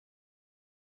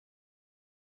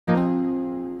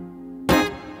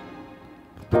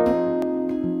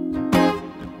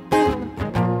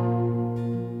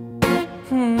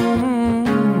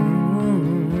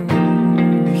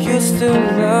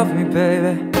love me,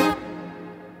 baby?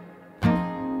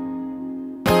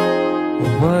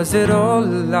 Or was it all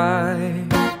a lie?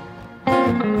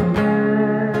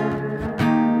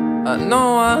 I know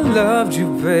I loved you,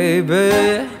 baby,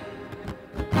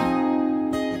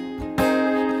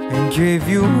 and gave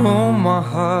you all my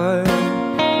heart.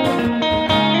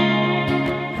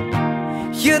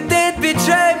 You did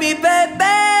betray me,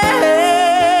 baby,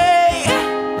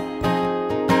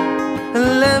 and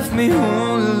left me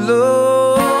all alone.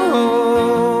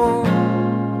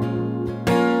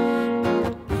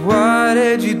 Why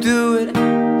did you do it?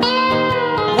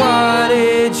 Why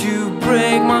did you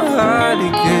break my heart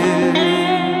again?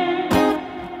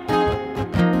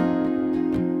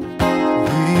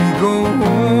 We go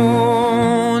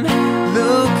on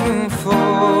looking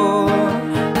for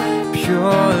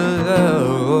pure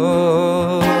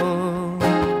love.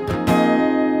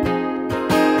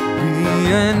 We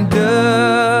end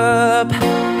up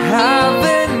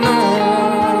having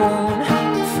known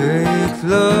fake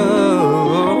love.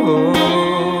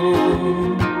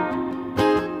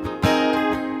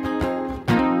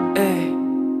 Hey,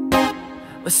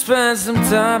 we spent some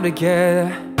time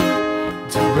together,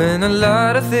 doing a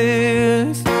lot of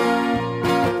things.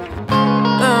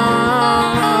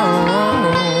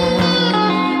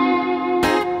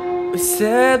 We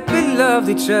said we loved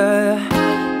each other,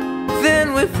 then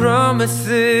we promised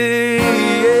it.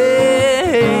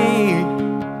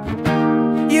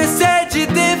 You said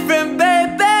you're different,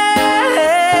 baby,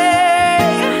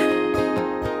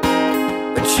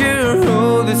 but you're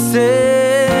all the same.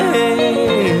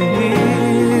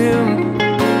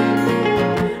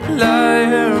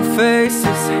 Liar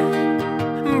faces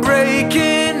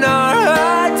breaking our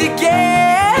hearts again.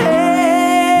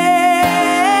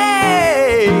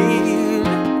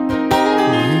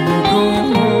 We go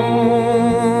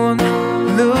on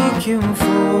looking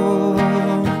for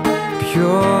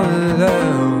pure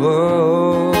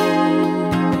love.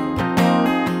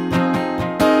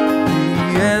 We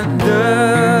end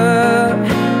up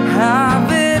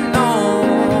having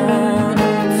known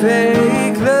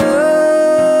fake love.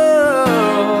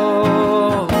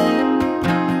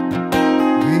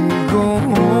 We go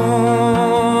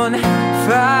on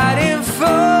fighting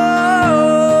for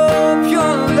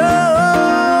pure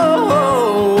love.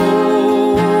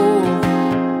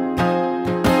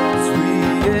 'Cause we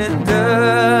end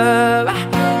up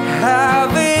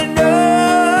having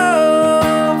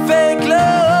known fake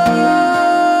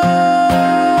love.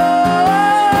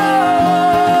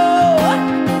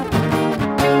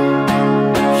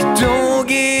 You don't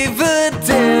give a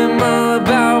damn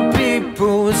about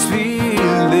people's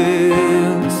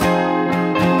feelings.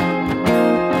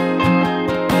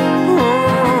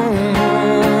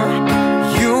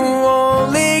 You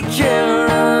only care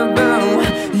about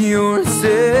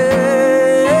yourself.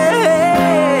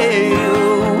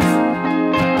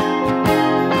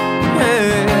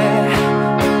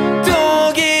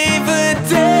 Don't give a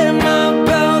damn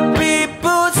about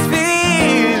people's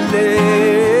feelings.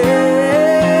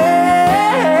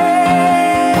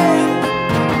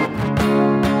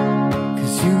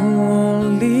 'Cause you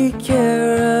only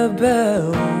care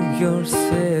about yourself.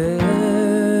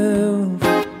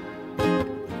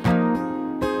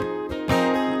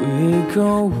 We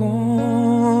go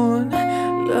on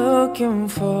looking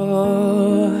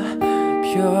for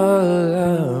pure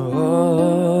love.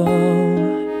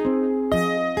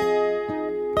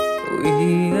 We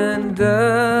end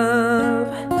up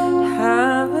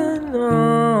having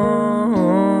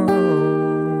known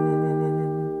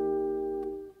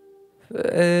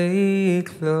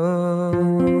fake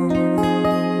love.